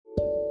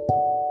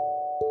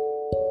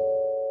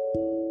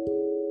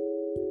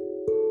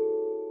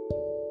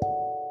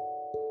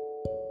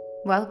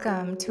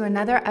Welcome to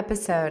another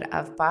episode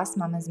of Boss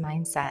Mama's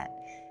Mindset.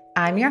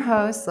 I'm your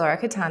host, Laura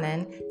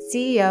Katanen,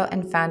 CEO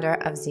and founder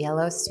of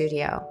Ziello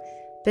Studio,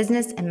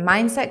 business and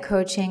mindset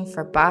coaching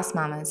for boss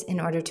mamas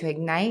in order to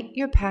ignite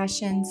your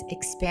passions,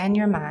 expand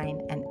your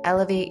mind, and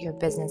elevate your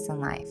business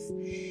and life.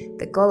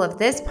 The goal of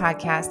this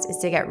podcast is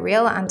to get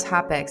real on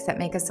topics that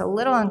make us a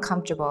little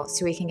uncomfortable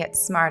so we can get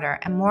smarter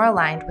and more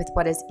aligned with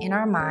what is in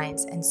our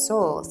minds and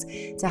souls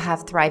to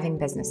have thriving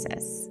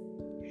businesses.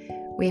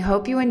 We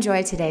hope you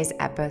enjoy today's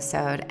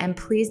episode, and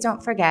please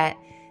don't forget,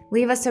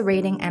 leave us a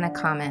rating and a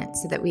comment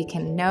so that we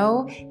can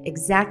know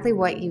exactly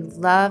what you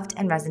loved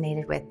and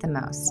resonated with the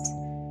most.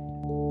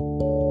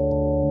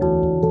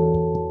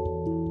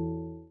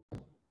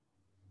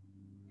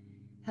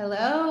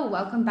 Hello,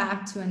 welcome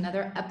back to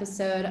another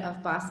episode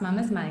of Boss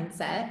Mama's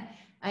Mindset.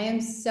 I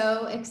am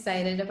so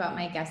excited about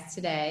my guest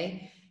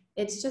today.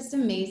 It's just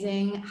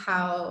amazing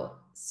how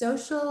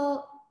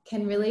social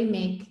can really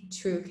make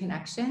true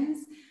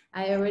connections.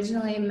 I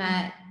originally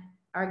met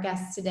our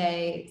guest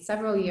today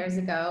several years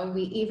ago.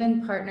 We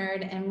even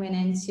partnered and went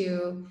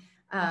into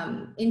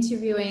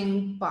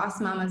interviewing boss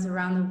mamas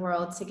around the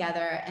world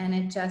together, and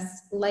it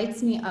just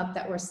lights me up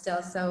that we're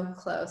still so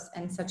close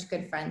and such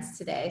good friends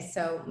today.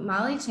 So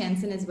Molly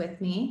Chanson is with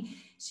me.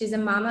 She's a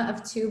mama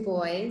of two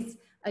boys,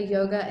 a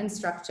yoga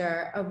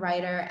instructor, a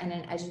writer, and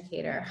an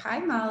educator. Hi,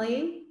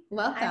 Molly.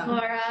 Welcome. Hi,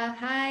 Laura.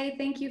 Hi.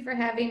 Thank you for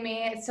having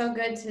me. It's so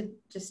good to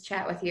just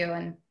chat with you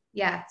and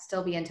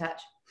still be in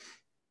touch.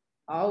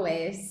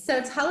 Always.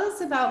 So tell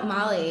us about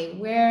Molly,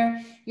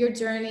 where your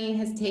journey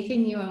has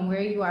taken you and where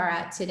you are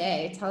at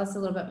today. Tell us a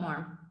little bit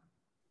more.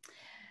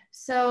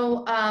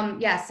 So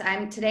yes,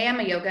 I'm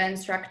a yoga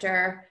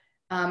instructor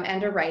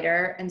and a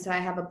writer. And so I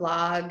have a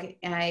blog,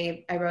 and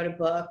I wrote a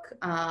book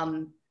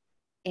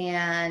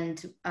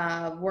and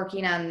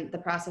working on the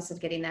process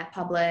of getting that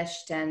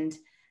published. And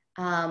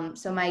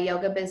so my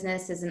yoga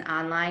business is an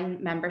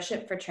online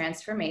membership for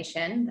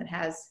transformation that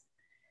has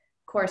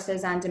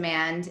courses on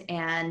demand,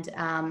 and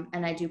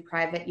I do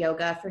private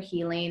yoga for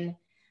healing.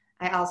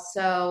 I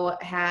also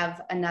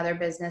have another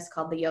business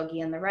called The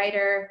Yogi and the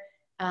Writer,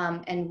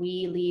 and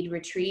we lead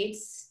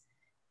retreats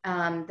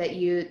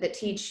that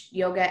teach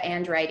yoga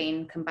and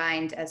writing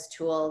combined as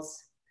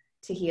tools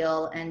to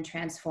heal and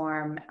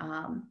transform.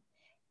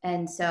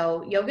 And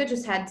so yoga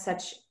just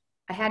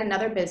I had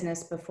another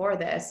business before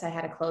this. I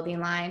had a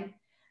clothing line.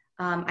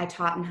 I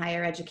taught in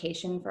higher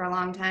education for a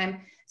long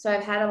time. So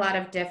I've had a lot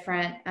of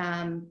different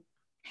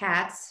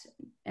hats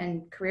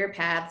and career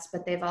paths,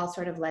 but they've all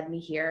sort of led me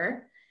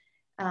here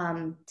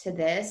to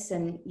this.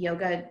 And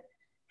yoga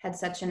had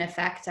such an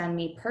effect on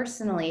me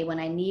personally when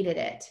I needed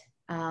it.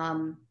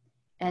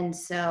 And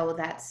so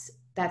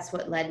that's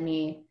what led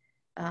me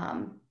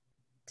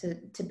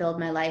to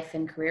build my life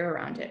and career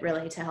around it,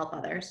 really, to help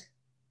others.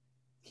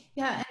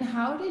 Yeah. And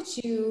how did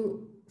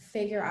you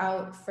figure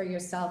out for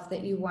yourself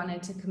that you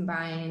wanted to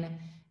combine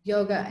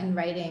yoga and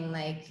writing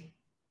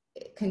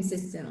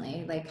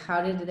consistently?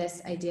 How did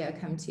this idea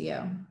come to you?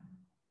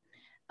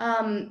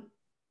 I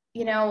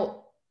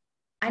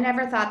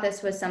never thought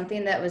this was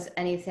something that was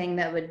anything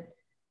that would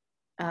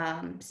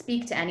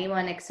speak to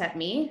anyone except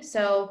me.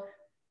 So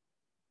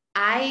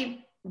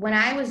when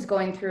I was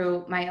going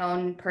through my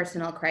own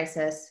personal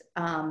crisis,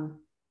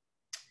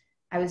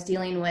 I was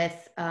dealing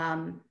with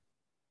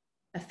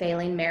a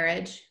failing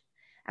marriage.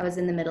 I was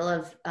in the middle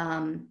of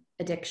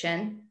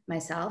addiction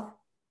myself.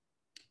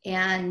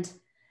 And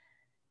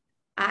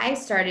I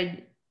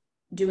started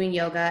doing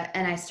yoga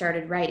and I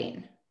started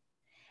writing.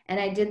 And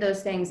I did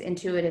those things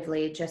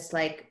intuitively, just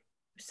like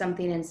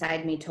something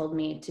inside me told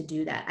me to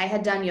do that. I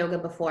had done yoga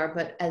before,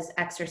 but as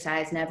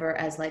exercise, never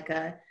as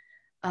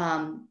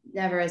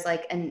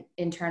an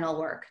internal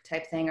work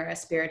type thing or a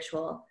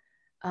spiritual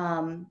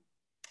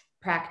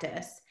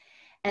practice.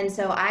 And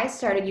so I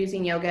started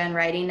using yoga and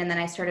writing, and then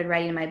I started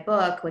writing my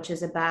book, which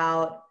is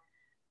about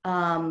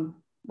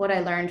what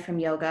I learned from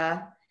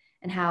yoga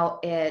and how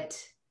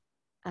it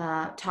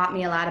taught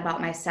me a lot about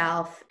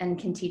myself and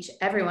can teach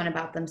everyone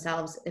about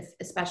themselves,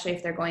 especially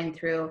if they're going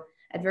through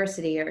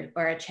adversity or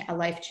a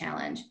life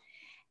challenge.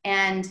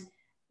 And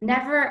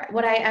never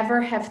would I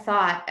ever have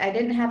thought, I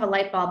didn't have a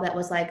light bulb that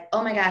was like,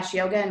 oh my gosh,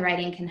 yoga and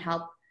writing can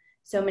help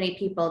so many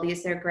people.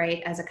 They're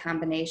great as a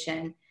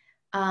combination.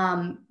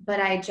 But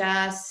I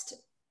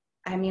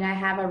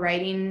have a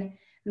writing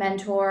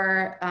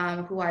mentor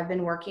who I've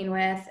been working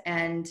with,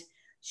 and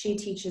she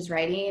teaches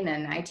writing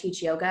and I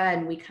teach yoga,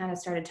 and we kind of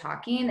started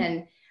talking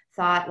and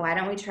thought, why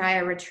don't we try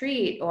a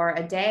retreat or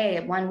a day,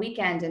 one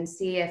weekend, and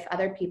see if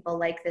other people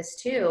like this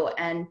too.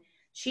 And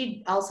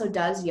she also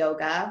does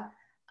yoga.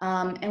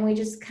 And we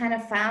just kind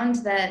of found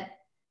that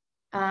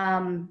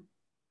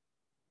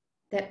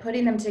that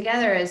putting them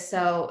together is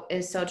so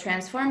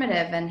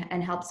transformative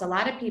and helps a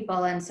lot of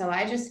people. And so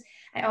I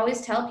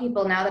always tell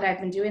people, now that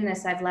I've been doing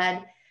this, I've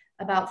led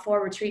about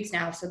 4 retreats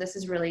now. So this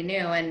is really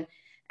new. And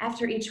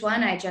after each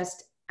one,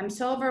 I'm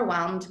so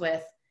overwhelmed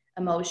with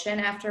emotion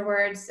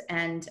afterwards.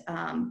 And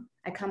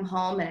I come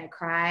home and I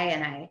cry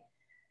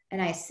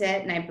and I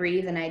sit and I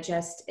breathe, and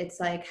it's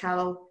like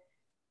how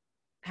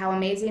how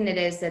amazing it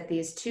is that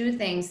these two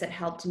things that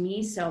helped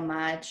me so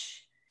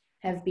much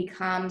have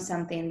become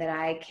something that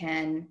I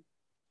can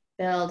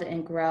build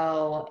and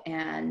grow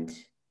and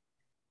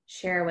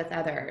share with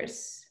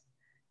others.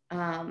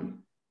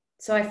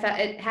 So I felt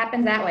it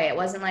happened that way. It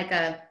wasn't like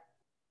how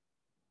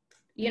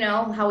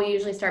we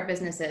usually start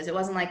businesses. It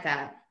wasn't like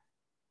that.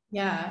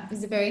 Yeah,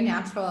 it's a very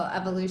natural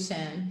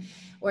evolution,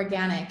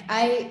 organic.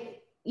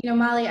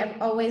 Molly,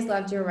 I've always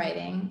loved your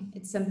writing.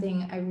 It's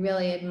something I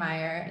really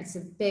admire. It's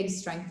a big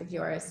strength of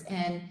yours.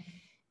 And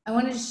I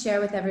wanted to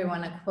share with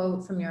everyone a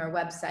quote from your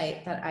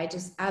website that I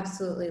just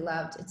absolutely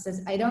loved. It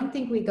says, "I don't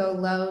think we go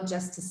low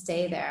just to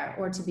stay there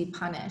or to be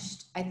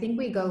punished. I think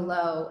we go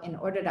low in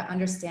order to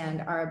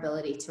understand our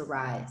ability to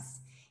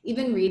rise."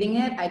 Even reading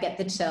it, I get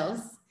the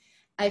chills.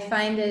 I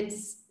find it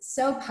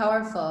so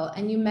powerful.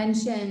 And you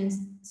mentioned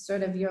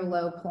sort of your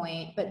low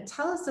point, but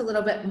tell us a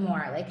little bit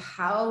more. Like,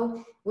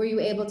 how were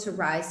you able to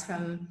rise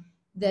from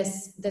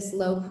this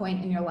low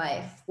point in your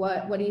life?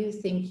 What do you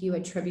think you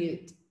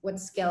attribute? What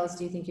skills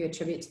do you think you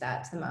attribute to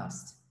that the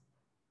most?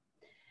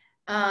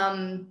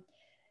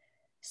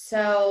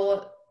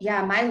 So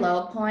yeah, my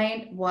low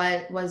point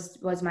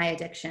was my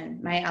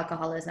addiction, my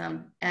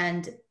alcoholism,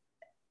 and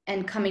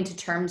coming to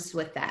terms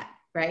with that,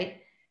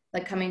 right?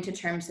 Like coming to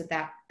terms with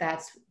that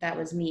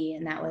was me,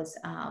 and that was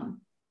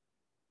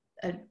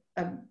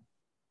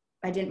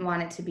I didn't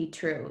want it to be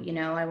true,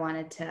 I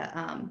wanted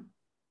to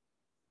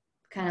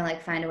kind of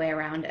like find a way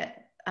around it.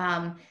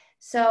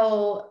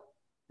 So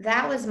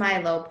that was my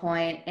low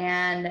point,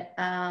 and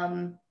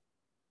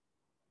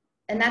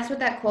that's what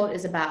that quote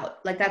is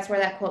about. Like, that's where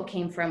that quote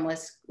came from,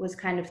 was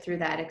kind of through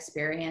that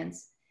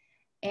experience.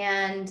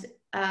 And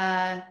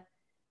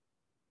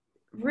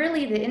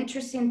really the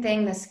interesting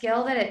thing, the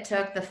skill that it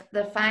took,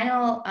 the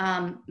final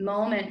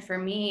moment for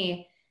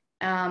me,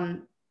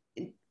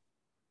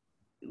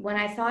 when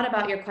I thought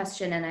about your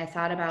question and I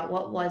thought about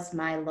what was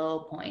my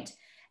low point,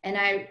 and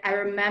I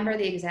remember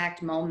the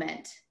exact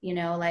moment,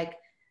 like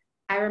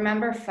I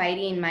remember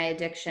fighting my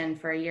addiction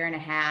for 1.5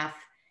 years.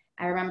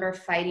 I remember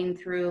fighting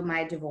through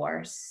my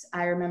divorce.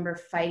 I remember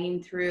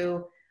fighting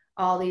through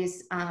all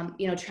these,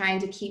 trying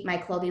to keep my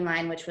clothing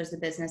line, which was the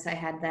business I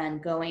had then,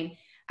 going.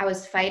 I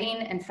was fighting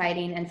and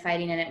fighting and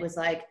fighting. And it was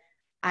like,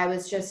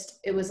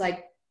 it was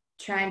like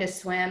trying to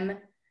swim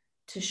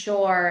to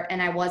shore,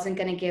 and I wasn't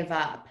going to give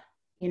up.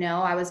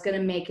 I was going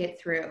to make it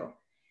through.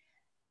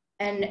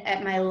 And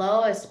at my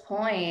lowest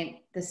point,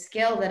 the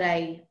skill that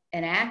I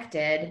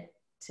enacted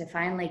to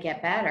finally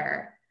get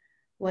better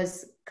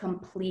was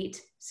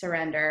complete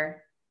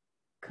surrender,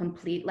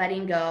 complete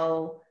letting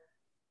go,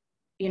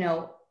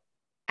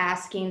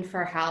 asking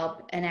for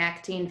help,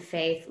 enacting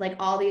faith, like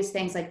all these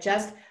things, like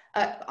just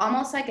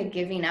almost like a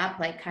giving up,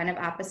 like kind of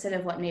opposite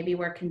of what maybe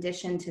we're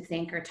conditioned to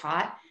think or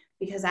taught.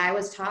 Because I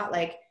was taught,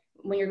 like,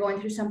 when you're going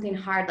through something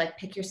hard, like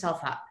pick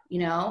yourself up,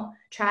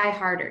 try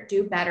harder,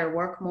 do better,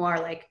 work more.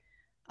 Like,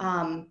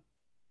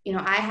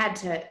 I had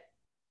to,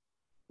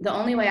 the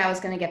only way I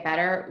was going to get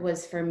better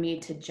was for me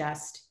to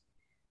just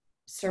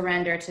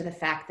surrender to the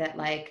fact that,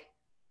 like,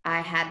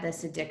 I had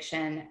this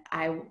addiction.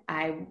 I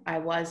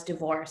was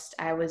divorced.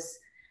 I was,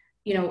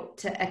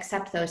 to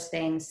accept those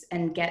things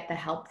and get the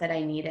help that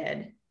I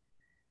needed.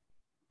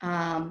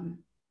 And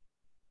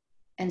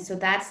so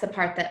that's the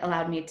part that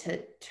allowed me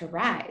to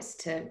rise.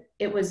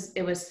 It was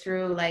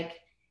through, like,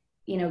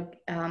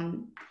 not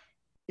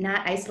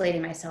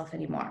isolating myself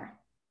anymore.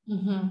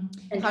 Mm-hmm.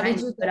 And trying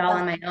to do it all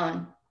on my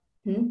own.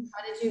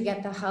 How did you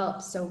get the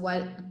help? So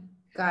what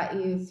got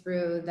you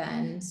through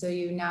then? So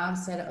you now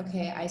said,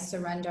 okay, I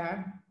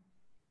surrender.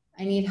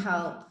 I need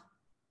help.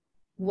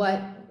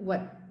 What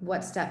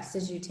steps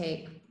did you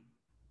take?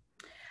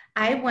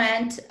 I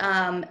went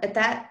at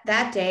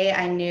that day.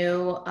 I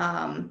knew,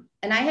 and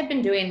I had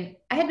been doing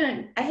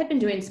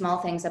small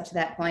things up to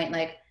that point.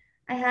 Like,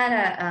 I had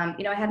I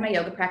had my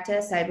yoga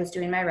practice. I was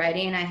doing my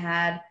writing. I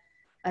had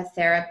a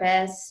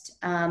therapist.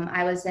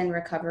 I was in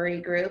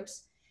recovery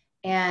groups,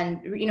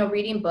 and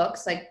reading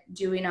books, like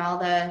doing all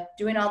the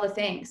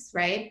things,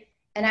 right?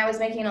 And I was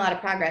making a lot of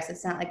progress.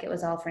 It's not like it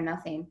was all for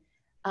nothing.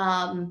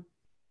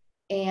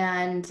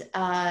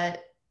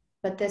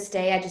 But this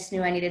day I just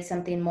knew I needed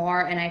something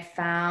more. And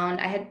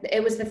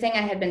it was the thing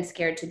I had been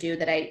scared to do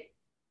that I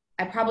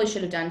probably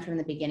should have done from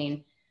the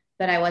beginning,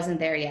 but I wasn't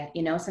there yet.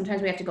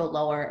 Sometimes we have to go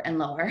lower and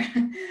lower.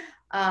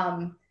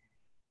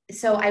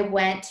 So I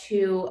went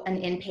to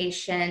an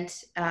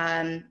inpatient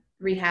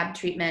rehab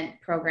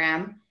treatment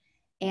program,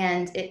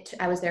 and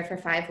I was there for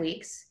 5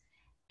 weeks,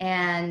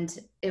 and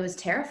it was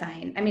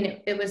terrifying. I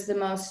mean, it was the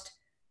most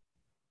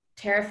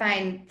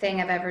terrifying thing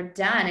I've ever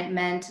done. It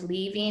meant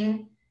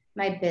leaving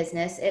my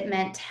business. It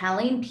meant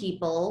telling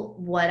people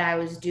what I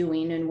was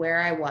doing and where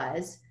I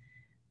was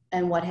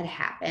and what had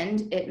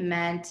happened. It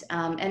meant,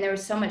 and there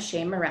was so much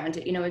shame around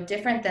it,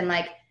 different than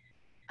like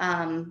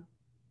I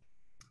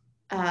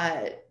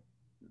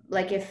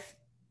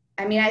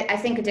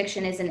think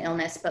addiction is an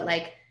illness, but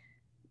like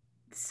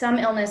some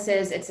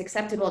illnesses, it's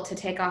acceptable to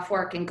take off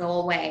work and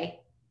go away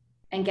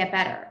and get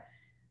better.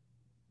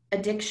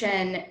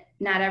 Addiction,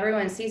 not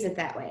everyone sees it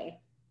that way.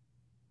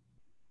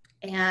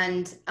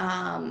 And,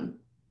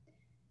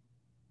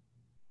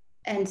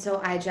 and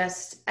so I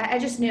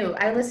just knew.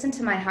 I listened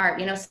to my heart.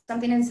 You know,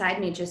 something inside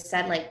me just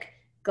said, like,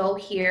 go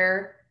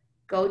here,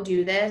 go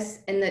do this.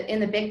 In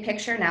the big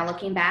picture, now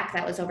looking back,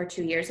 that was over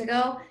 2 years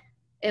ago.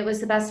 It was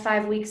the best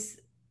 5 weeks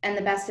and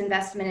the best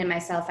investment in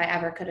myself I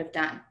ever could have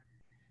done.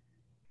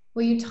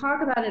 Well, you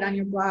talk about it on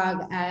your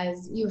blog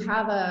as you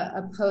have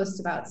a post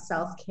about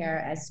self-care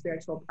as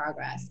spiritual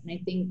progress. And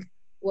I think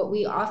what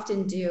we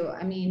often do,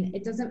 I mean,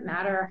 it doesn't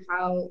matter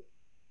how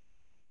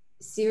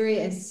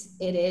serious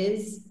it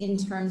is in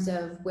terms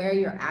of where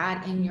you're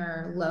at in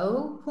your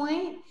low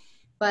point,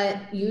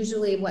 but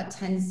usually what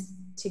tends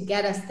to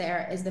get us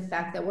there is the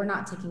fact that we're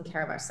not taking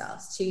care of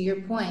ourselves. To your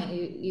point,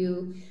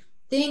 you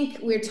think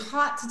we're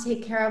taught to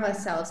take care of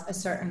ourselves a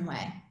certain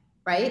way,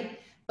 right?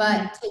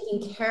 But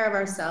taking care of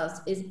ourselves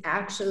is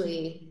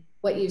actually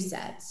what you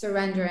said: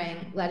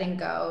 surrendering, letting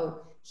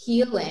go,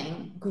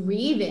 healing,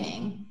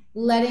 grieving,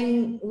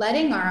 letting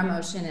our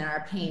emotion and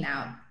our pain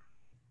out.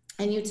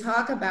 And you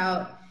talk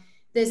about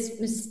this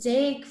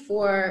mistake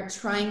for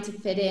trying to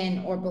fit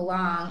in or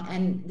belong,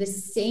 and the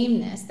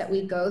sameness that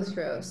we go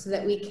through so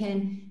that we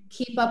can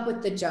keep up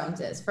with the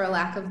Joneses, for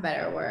lack of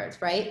better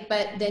words, right?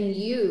 But then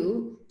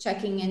you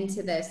checking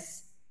into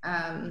this,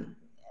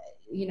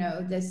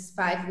 this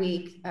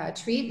 5-week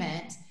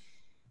treatment,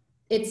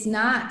 it's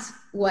not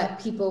what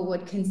people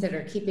would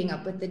consider keeping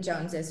up with the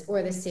Joneses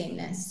or the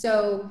sameness.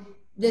 So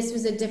this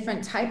was a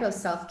different type of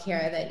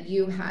self-care that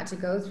you had to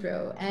go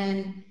through.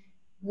 And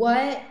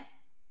what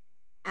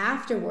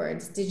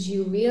afterwards did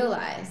you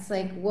realize,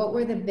 like, what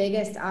were the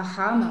biggest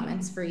aha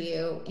moments for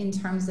you in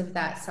terms of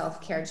that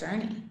self-care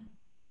journey?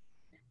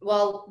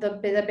 Well, the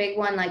big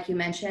one, like you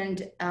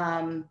mentioned,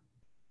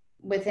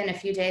 within a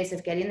few days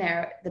of getting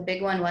there, the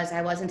big one was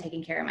I wasn't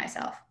taking care of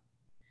myself.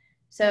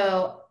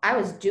 So I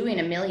was doing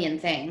a million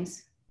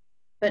things,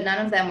 but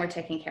none of them were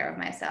taking care of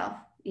myself.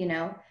 You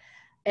know,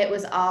 it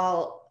was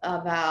all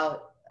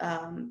about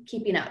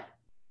keeping up,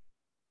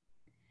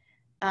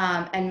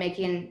 and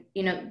making,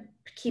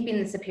 keeping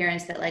this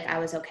appearance that, like, I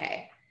was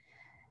okay.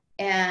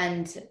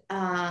 And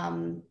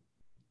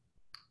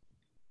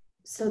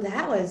so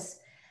that was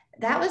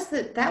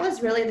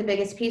really the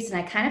biggest piece. And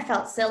I kind of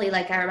felt silly.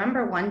 Like, I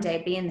remember one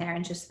day being there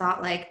and just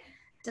thought, like,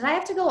 did I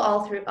have to go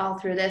all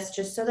through this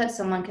just so that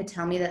someone could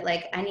tell me that,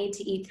 like, I need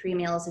to eat 3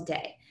 meals a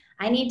day,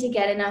 I need to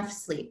get enough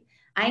sleep,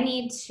 I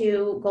need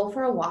to go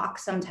for a walk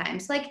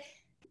sometimes, like,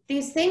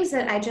 these things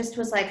that I just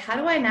was like, how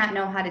do I not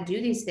know how to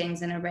do these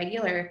things in a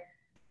regular,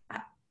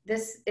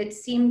 it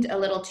seemed a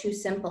little too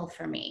simple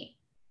for me.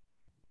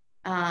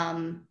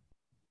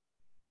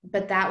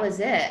 But that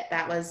was it.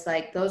 That was,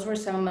 like, those were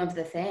some of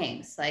the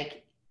things,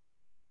 like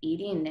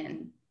eating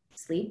and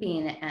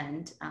sleeping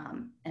and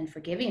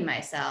forgiving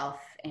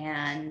myself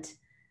and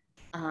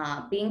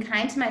being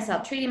kind to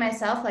myself, treating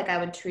myself like I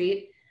would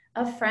treat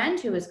a friend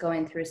who was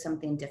going through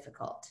something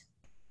difficult.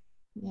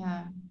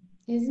 Yeah.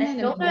 Isn't And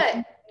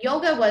it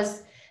yoga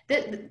was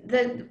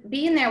the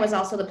being there was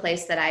also the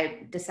place that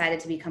I decided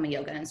to become a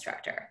yoga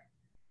instructor.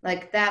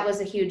 Like, that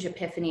was a huge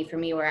epiphany for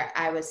me, where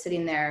I was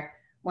sitting there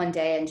one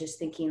day and just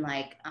thinking,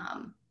 like,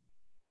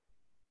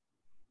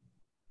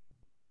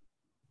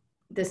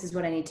 this is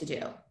what I need to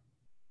do.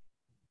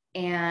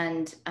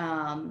 And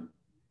I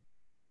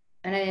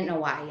didn't know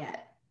why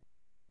yet,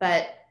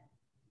 but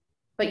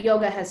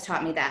yoga has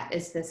taught me that,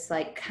 is this,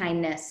 like,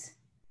 kindness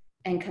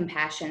and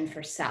compassion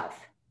for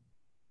self.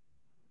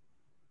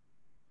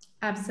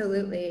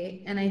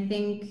 Absolutely. And I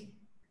think,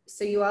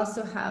 so you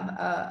also have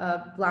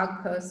a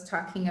blog post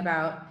talking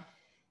about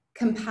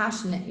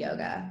compassionate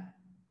yoga.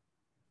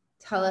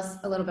 Tell us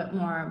a little bit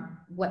more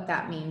what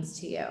that means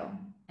to you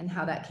and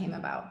how that came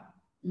about.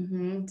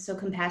 So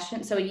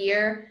compassion. So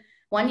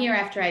 1 year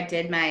after I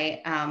did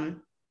my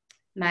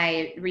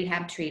my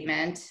rehab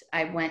treatment,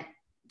 I went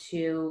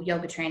to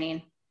yoga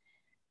training,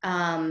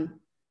 and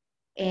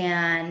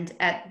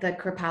at the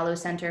Kripalu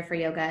Center for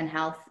Yoga and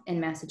Health in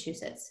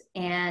Massachusetts.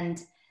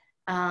 And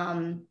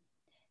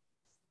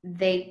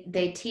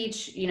they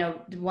teach,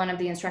 one of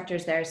the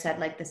instructors there said,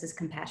 like, this is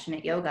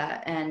compassionate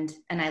yoga. And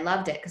I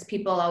loved it, because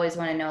people always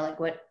want to know, like,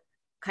 what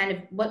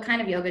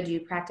kind of yoga do you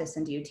practice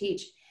and do you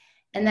teach?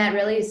 And that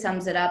really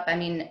sums it up. I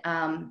mean,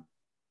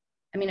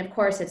 of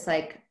course, it's,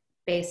 like,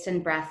 based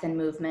in breath and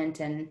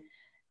movement, and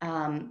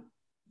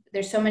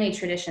there's so many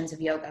traditions of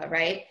yoga,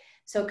 right?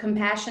 So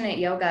compassionate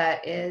yoga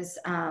is,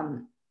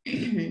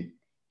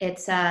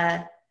 it's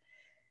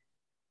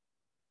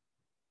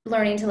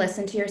learning to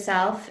listen to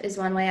yourself is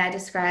one way I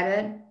describe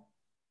it.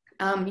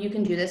 You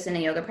can do this in a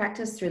yoga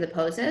practice through the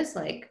poses.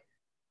 Like,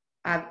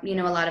 a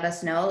lot of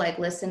us know, like,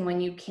 listen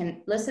when you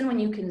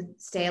can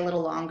stay a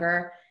little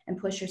longer and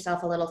push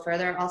yourself a little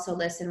further. Also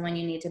listen when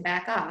you need to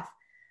back off.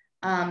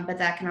 But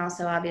that can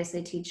also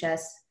obviously teach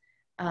us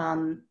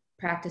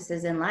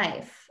practices in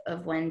life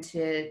of when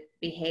to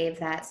behave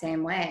that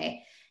same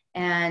way.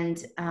 And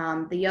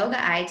the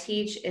yoga I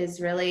teach is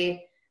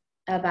really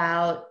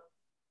about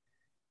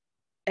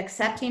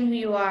accepting who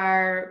you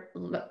are,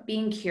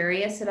 being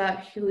curious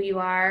about who you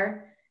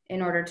are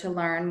in order to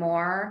learn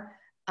more,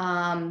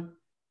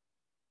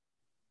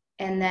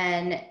 and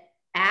then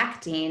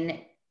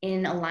acting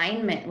in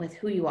alignment with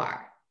who you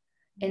are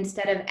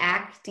instead of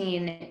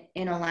acting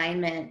in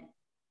alignment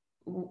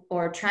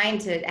or trying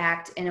to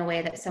act in a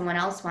way that someone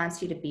else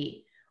wants you to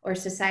be, or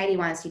society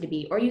wants you to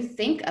be, or you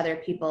think other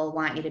people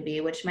want you to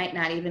be, which might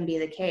not even be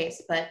the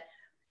case. But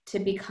to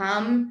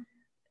become,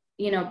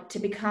 to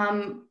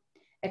become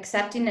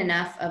accepting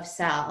enough of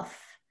self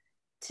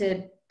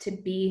to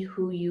be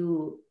who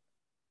you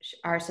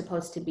are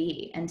supposed to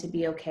be, and to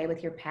be okay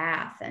with your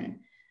path, and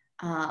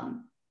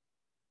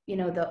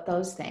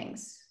those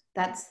things.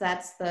 That's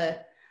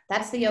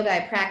the yoga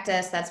I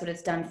practice. That's what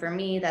it's done for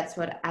me. That's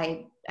what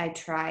I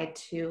try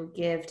to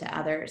give to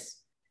others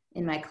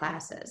in my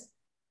classes.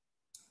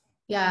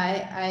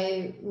 Yeah,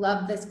 I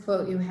love this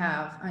quote you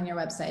have on your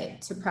website: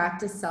 to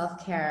practice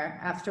self-care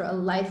after a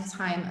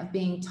lifetime of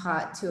being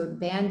taught to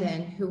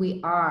abandon who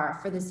we are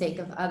for the sake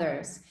of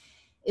others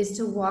is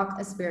to walk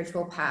a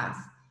spiritual path.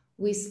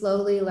 We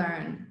slowly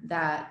learn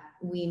that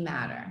we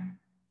matter.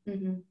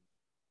 Mm-hmm.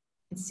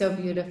 It's so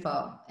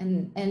beautiful.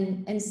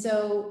 And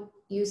so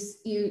you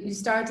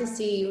start to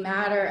see you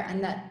matter,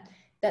 and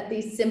that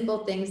these simple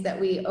things that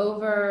we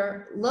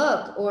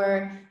overlook,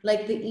 or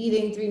like the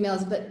eating 3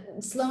 meals, but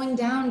slowing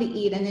down to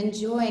eat and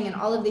enjoying and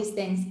all of these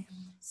things.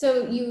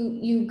 So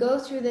you go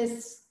through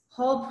this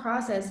whole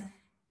process.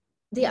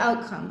 The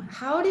outcome,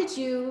 how did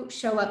you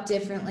show up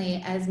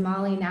differently as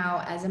Molly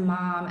now, as a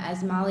mom,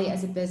 as Molly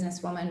as a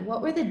businesswoman?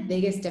 What were the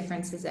biggest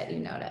differences that you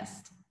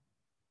noticed?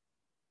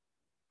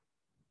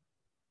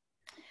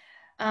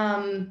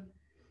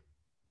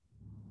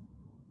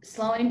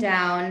 Slowing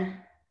down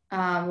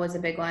was a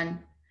big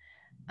one.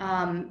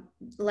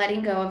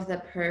 Letting go of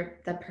the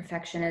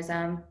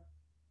perfectionism.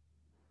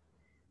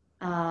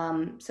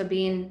 So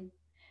being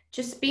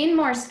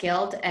more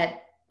skilled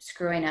at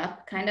screwing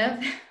up, kind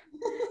of.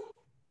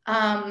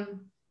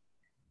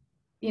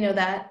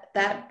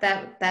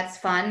 That's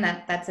fun.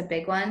 That's a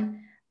big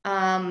one.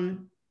 I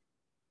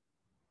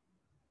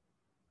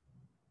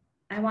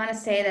want to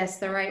say this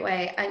the right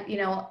way.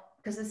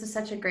 Because this is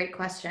such a great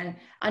question.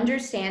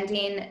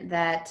 Understanding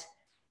that,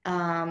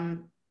 I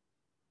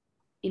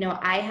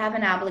have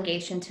an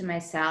obligation to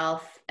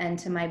myself and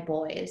to my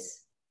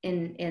boys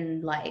in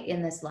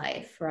this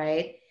life,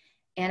 right?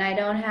 And I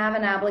don't have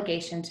an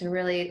obligation to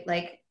really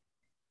like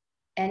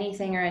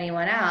anything or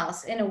anyone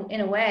else in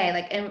a way.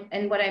 Like,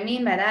 and what I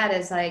mean by that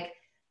is like,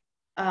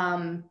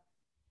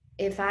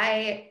 if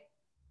my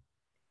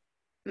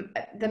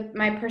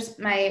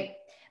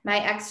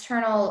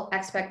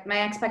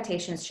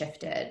expectations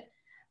shifted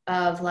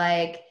of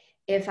like,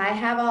 if I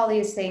have all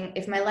these things,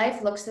 if my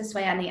life looks this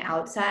way on the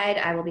outside,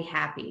 I will be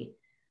happy,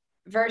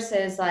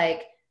 versus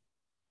like,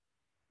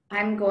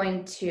 I'm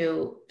going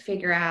to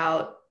figure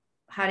out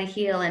how to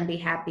heal and be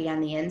happy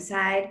on the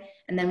inside.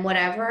 And then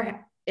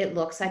whatever it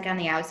looks like on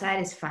the outside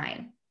is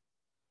fine.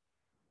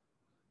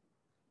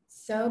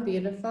 So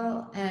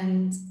beautiful.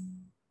 And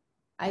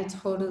I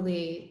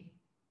totally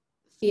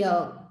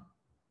feel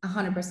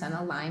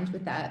 100% aligned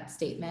with that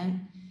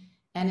statement.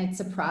 And it's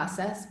a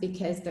process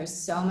because there's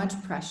so much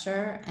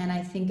pressure. And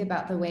I think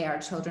about the way our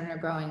children are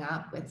growing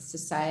up with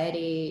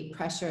society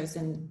pressures,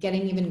 and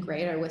getting even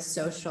greater with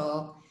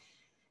social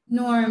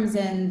norms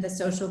and the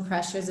social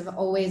pressures of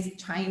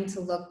always trying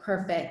to look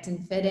perfect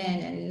and fit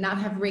in and not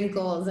have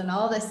wrinkles and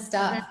all this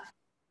stuff.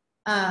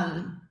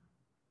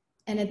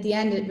 And at the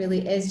end, it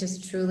really is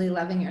just truly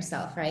loving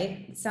yourself,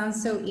 right? It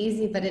sounds so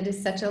easy, but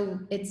it's such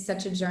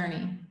a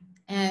journey.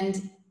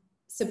 And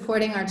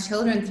supporting our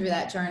children through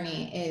that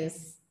journey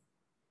is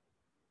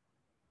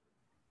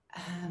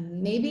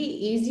maybe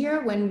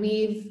easier when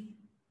we've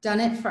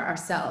done it for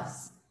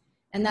ourselves.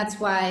 And that's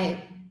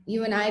why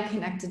you and I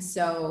connected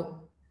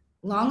so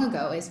long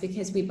ago, is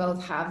because we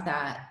both have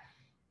that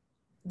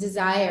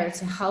desire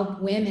to help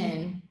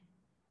women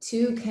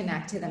to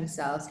connect to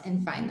themselves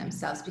and find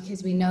themselves,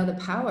 because we know the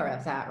power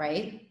of that,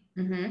 right?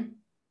 Mm-hmm. And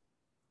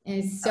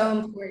it's so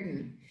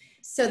important.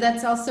 So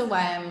that's also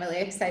why I'm really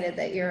excited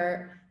that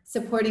you're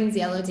supporting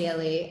Cielo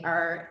Daily,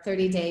 our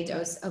 30-day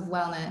dose of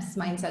wellness,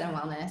 mindset and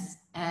wellness.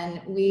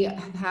 And we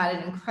have had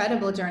an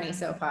incredible journey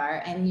so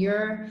far, and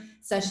your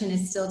session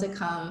is still to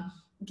come.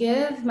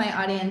 Give my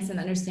audience an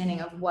understanding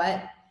of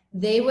what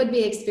they would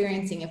be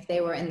experiencing if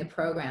they were in the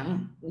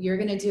program. You're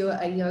going to do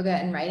a yoga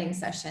and writing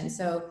session.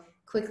 So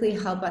quickly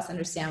help us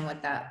understand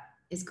what that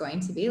is going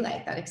to be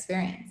like, that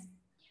experience.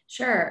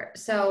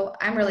 So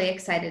I'm really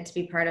excited to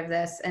be part of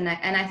this. And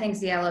I think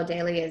Cielo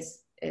Daily is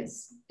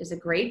a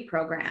great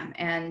program.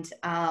 And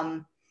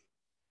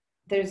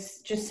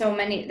there's so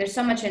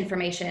much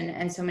information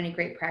and so many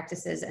great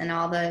practices, and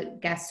all the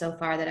guests so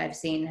far that I've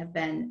seen have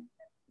been,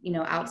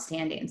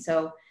 outstanding.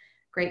 So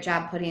great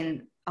job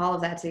putting all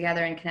of that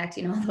together and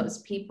connecting all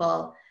those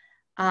people.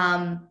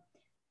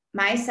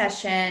 My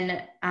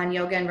session on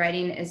yoga and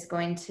writing is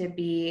going to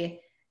be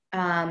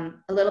a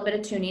little bit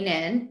of tuning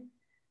in,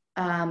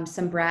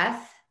 some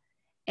breath,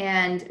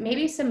 and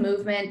maybe some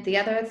movement. The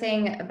other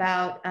thing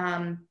about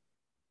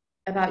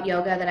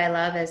yoga that I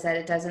love is that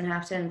it doesn't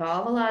have to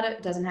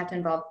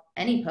involve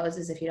any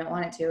poses if you don't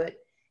want it to.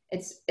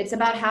 it's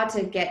about how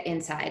to get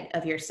inside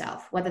of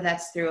yourself, whether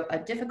that's through a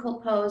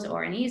difficult pose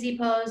or an easy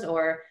pose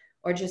or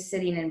just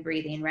sitting and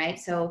breathing, right?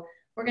 So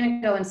we're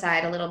going to go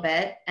inside a little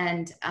bit,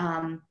 and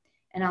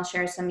I'll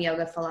share some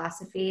yoga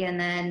philosophy, and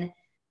then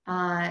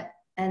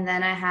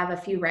I have a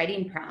few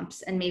writing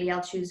prompts, and maybe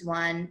I'll choose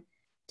one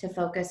to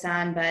focus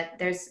on.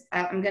 But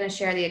I'm going to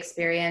share the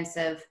experience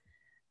of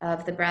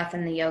the breath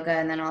and the yoga,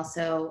 and then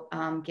also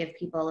give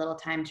people a little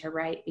time to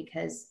write,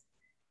 because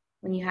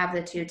when you have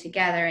the two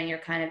together and you're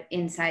kind of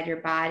inside your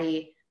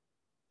body,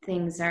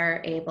 things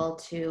are able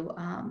to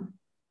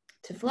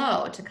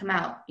flow, to come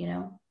out, you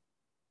know.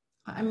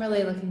 I'm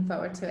really looking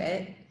forward to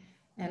it,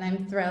 and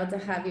I'm thrilled to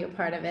have you a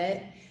part of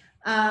it.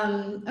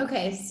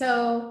 Okay,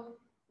 so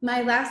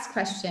my last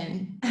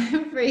question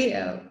for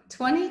you.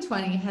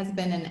 2020 has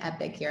been an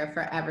epic year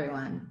for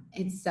everyone.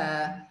 It's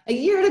a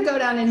year to go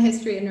down in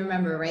history and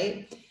remember,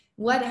 right?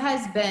 What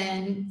has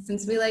been,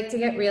 since we like to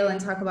get real and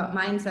talk about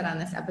mindset on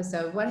this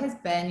episode, what has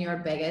been your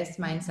biggest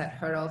mindset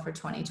hurdle for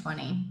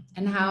 2020,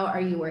 and how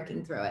are you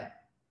working through it?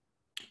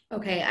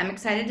 Okay, I'm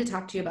excited to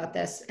talk to you about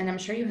this, and I'm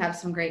sure you have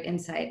some great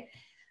insight.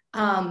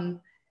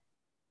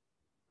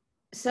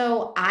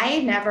 So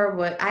I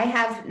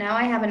have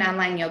an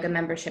online yoga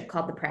membership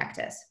called The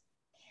Practice.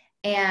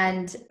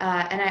 And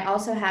I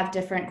also have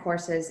different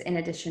courses in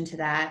addition to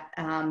that,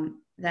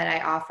 that I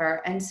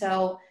offer. And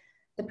so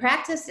The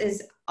Practice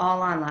is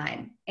all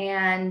online,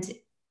 and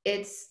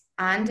it's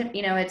on,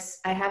 you know,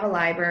 I have a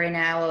library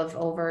now of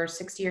over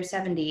 60 or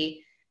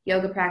 70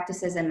 yoga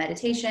practices and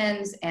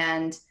meditations.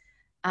 And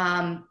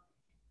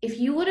if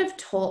you would have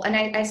told, and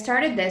I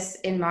started this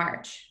in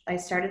March. I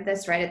started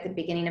this right at the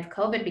beginning of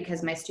COVID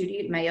because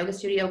my yoga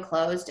studio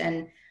closed,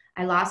 and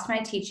I lost my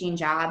teaching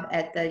job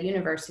at the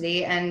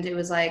university. And it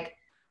was like,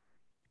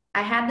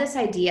 I had this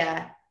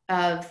idea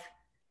of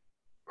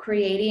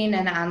creating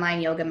an online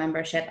yoga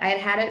membership. I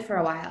had it for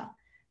a while,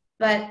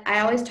 but I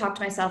always talked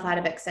myself out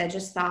of it because I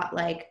just thought,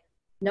 like,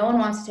 no one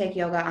wants to take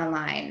yoga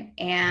online,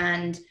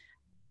 and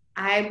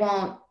I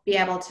won't be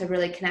able to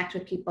really connect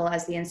with people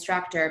as the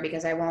instructor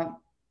because I won't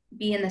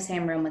be in the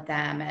same room with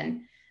them,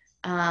 and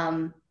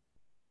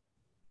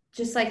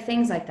just like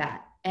things like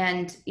that,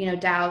 and, you know,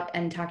 doubt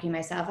and talking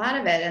myself out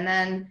of it. And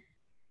then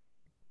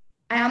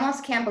I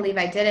almost can't believe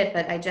I did it,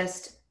 but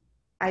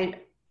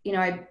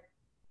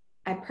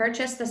I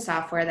purchased the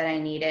software that I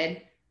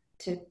needed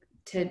to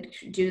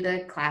do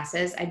the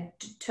classes. I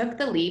took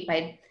the leap.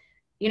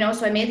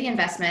 So I made the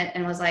investment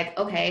and was like,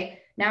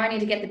 okay, now I need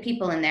to get the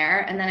people in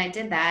there. And then I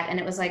did that, and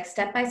it was like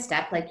step by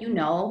step, like, you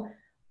know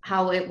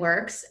how it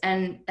works.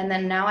 And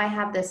then now I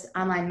have this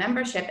online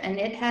membership, and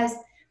it has,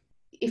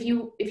 if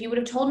you would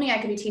have told me I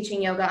could be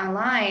teaching yoga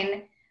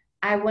online,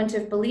 I wouldn't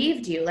have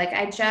believed you. Like,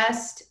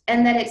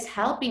 and that it's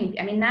helping.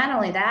 I mean, not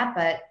only that,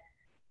 but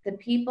the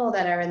people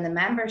that are in the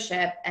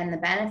membership and the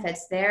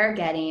benefits they're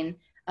getting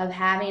of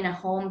having a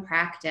home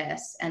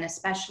practice, and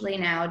especially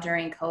now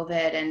during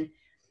COVID. And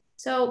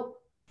so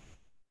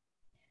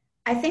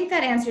I think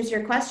that answers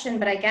your question,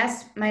 but I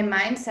guess my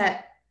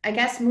mindset,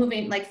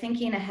 moving, like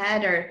thinking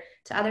ahead or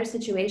to other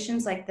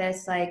situations like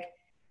this, like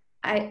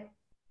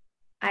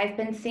I've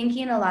been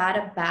thinking a lot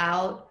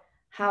about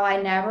how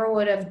I never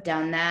would have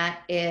done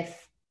that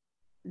if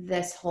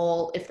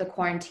the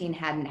quarantine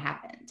hadn't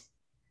happened.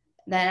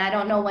 Then I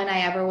don't know when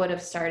I ever would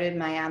have started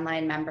my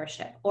online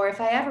membership, or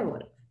if I ever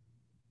would have.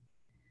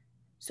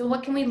 So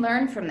what can we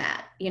learn from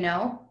that? You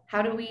know,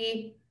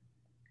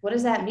 what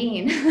does that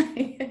mean?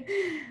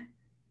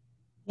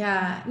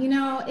 Yeah,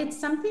 it's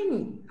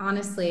something,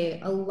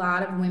 honestly, a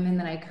lot of women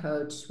that I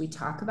coach, we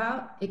talk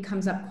about. It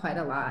comes up quite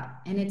a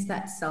lot. And it's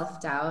that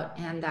self-doubt,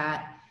 and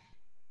that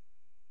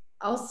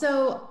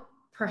also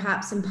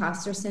perhaps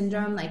imposter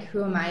syndrome. Like,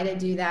 who am I to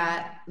do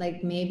that?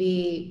 Like,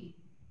 maybe,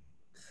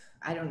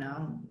 I don't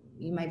know,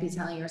 you might be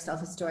telling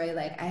yourself a story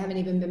like, I haven't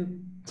even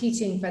been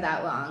teaching for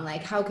that long.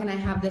 Like, how can I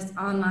have this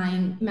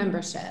online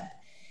membership?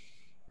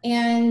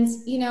 And,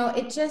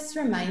 it just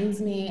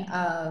reminds me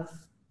of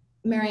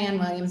Marianne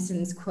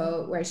Williamson's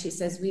quote where she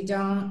says, we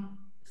don't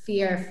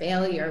fear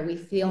failure. We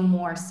feel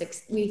more,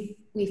 we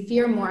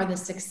fear more the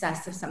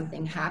success of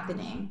something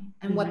happening,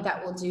 and what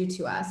that will do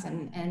to us,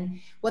 and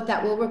what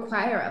that will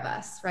require of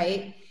us.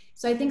 Right.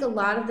 So I think a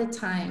lot of the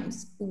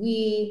times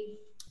we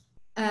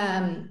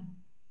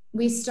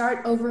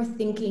start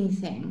overthinking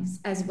things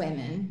as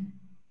women,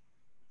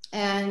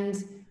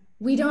 and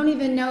we don't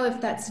even know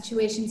if that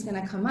situation is going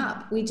to come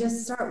up. We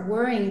just start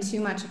worrying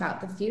too much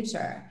about the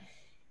future.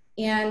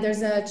 And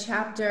there's a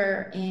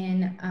chapter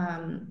in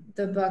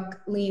the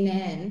book Lean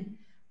In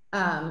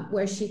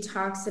where she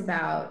talks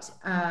about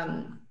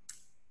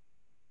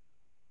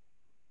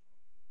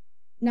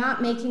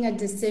not making a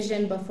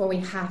decision before we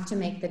have to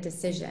make the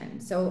decision.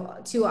 So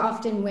too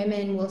often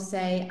women will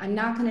say, I'm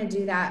not going to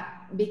do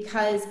that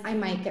because I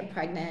might get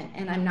pregnant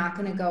and I'm not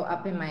going to go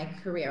up in my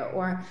career,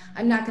 or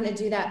I'm not going to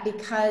do that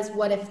because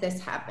what if this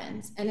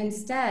happens? And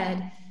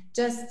instead,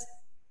 just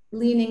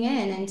leaning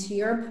in, and to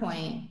your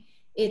point,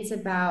 it's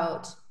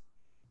about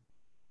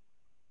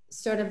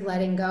sort of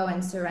letting go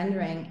and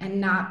surrendering, and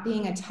not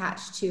being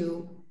attached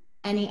to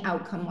any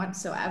outcome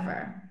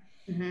whatsoever.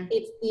 Mm-hmm.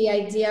 It's the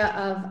idea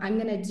of, I'm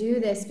going to do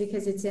this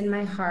because it's in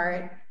my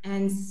heart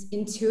and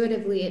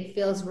intuitively it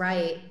feels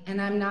right. And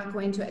I'm not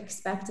going to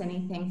expect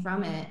anything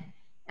from it.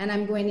 And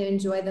I'm going to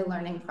enjoy the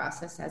learning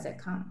process as it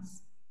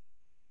comes.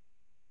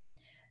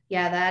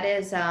 Yeah,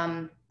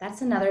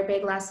 that's another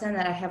big lesson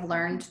that I have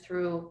learned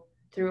through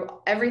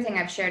everything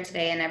I've shared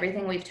today and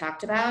everything we've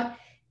talked about,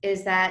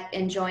 is that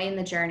enjoying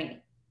the journey.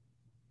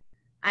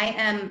 I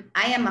am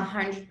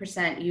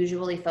 100%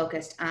 usually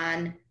focused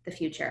on the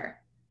future.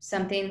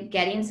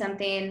 Getting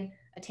something,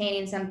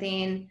 attaining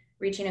something,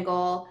 reaching a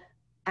goal.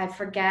 I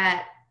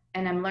forget,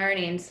 and I'm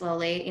learning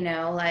slowly,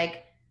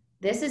 like,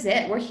 this is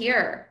it. We're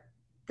here.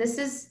 This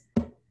is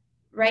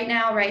right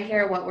now, right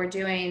here. What we're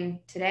doing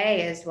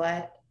today is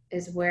where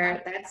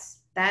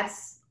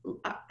that's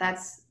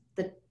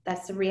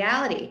the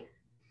reality.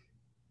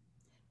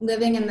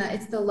 Living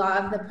it's the law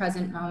of the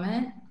present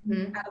moment.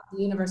 Mm-hmm. Out of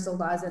the universal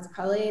laws, it's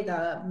probably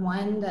the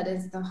one that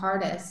is the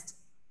hardest.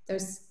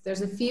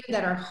 There's a few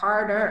that are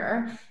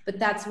harder, but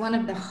that's one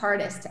of the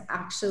hardest to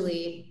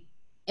actually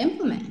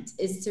implement,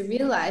 is to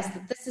realize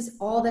that this is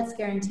all that's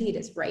guaranteed,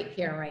 is right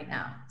here, right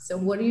now. So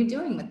what are you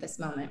doing with this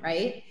moment,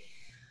 right?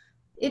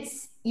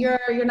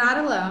 You're not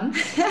alone.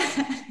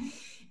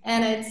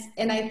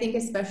 And I think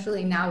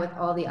especially now with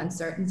all the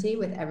uncertainty,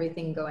 with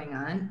everything going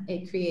on,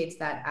 it creates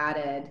that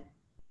added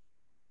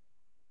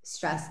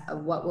stress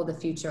of what will the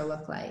future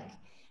look like.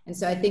 And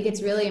so I think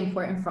it's really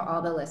important for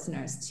all the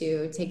listeners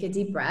to take a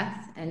deep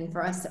breath and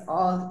for us to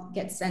all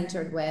get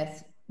centered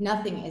with,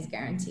 nothing is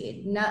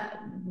guaranteed.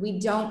 We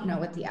don't know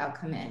what the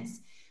outcome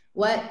is.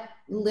 What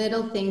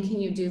little thing can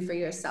you do for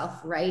yourself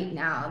right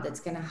now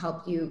that's going to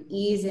help you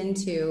ease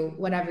into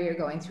whatever you're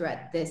going through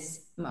at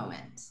this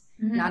moment?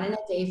 Mm-hmm. Not in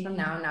a day from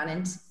now, not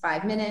in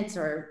 5 minutes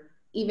or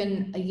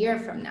even a year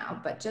from now,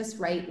 but just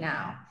right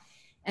now.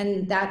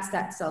 And that's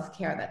that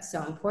self-care that's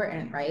so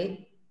important,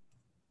 right?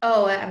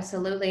 Oh,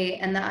 absolutely.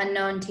 And the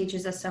unknown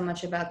teaches us so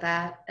much about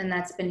that. And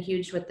that's been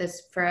huge with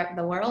this for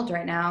the world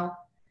right now,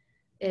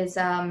 is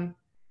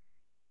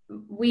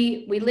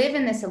we live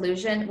in this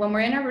illusion when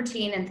we're in a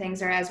routine and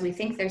things are as we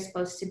think they're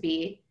supposed to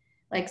be,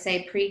 like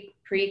say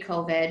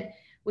pre-COVID,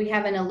 we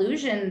have an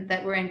illusion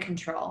that we're in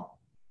control.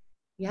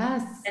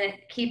 Yes. And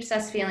it keeps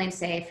us feeling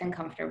safe and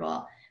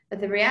comfortable. But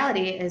the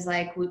reality is,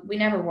 like, we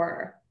never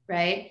were,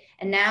 right?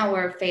 And now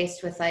we're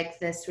faced with like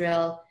this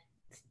real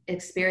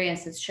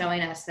experience that's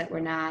showing us that we're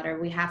not, or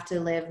we have to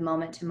live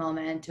moment to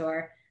moment,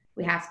 or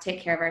we have to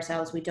take care of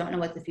ourselves. We don't know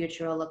what the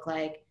future will look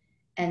like.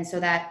 And so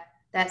that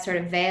sort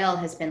of veil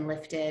has been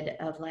lifted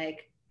of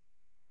like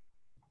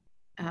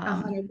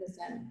 100%.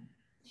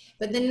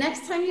 But the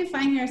next time you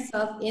find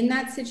yourself in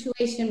that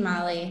situation,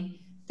 Molly,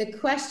 the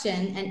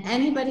question, and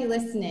anybody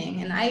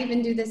listening, and I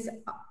even do this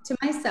to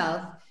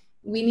myself,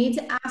 we need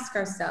to ask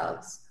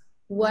ourselves,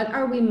 what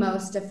are we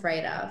most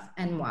afraid of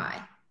and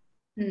why?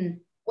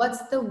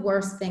 What's the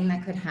worst thing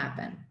that could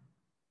happen?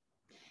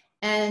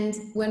 And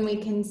when we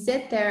can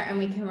sit there and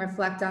we can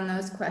reflect on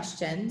those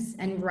questions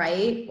and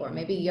write, or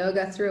maybe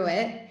yoga through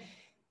it,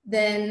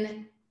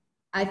 then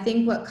I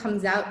think what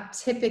comes out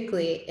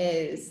typically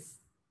is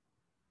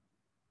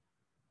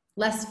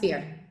less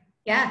fear.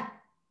 Yeah,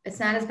 it's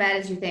not as bad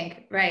as you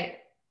think. Right.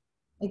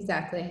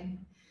 Exactly.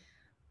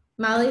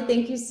 Molly,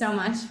 thank you so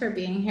much for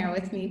being here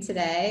with me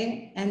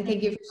today. And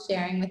thank you for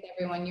sharing with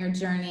everyone your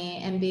journey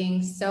and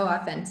being so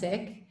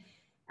authentic.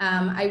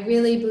 I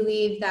really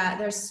believe that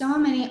there's so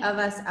many of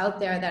us out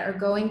there that are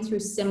going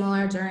through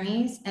similar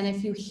journeys. And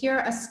if you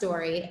hear a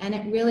story and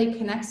it really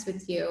connects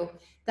with you,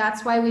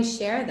 that's why we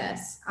share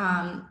this.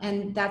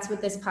 And that's what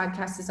this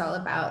podcast is all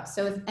about.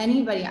 So if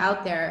anybody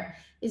out there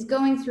is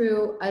going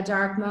through a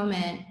dark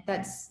moment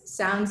that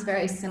sounds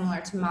very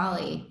similar to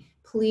Molly,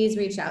 please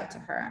reach out to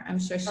her. I'm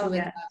sure she would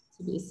love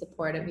to be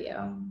supportive of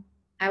you.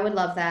 I would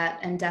love that,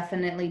 and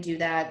definitely do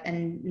that.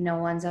 And no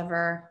one's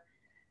ever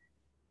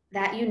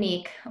that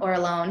unique or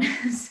alone.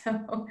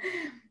 So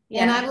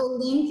yeah. And I will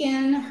link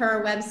in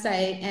her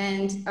website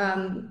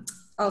and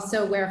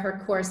also where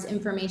her course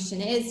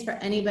information is for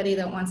anybody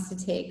that wants to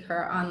take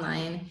her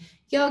online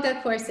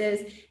yoga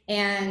courses.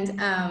 And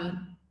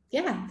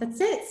yeah,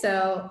 that's it.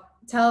 So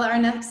till our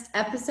next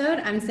episode,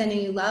 I'm sending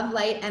you love,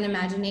 light, and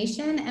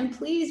imagination. And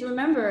please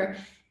remember,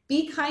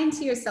 be kind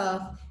to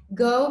yourself.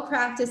 Go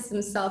practice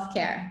some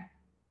self-care.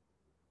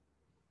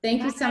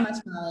 Thank you so much,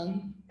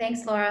 Molly.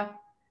 Thanks, Laura.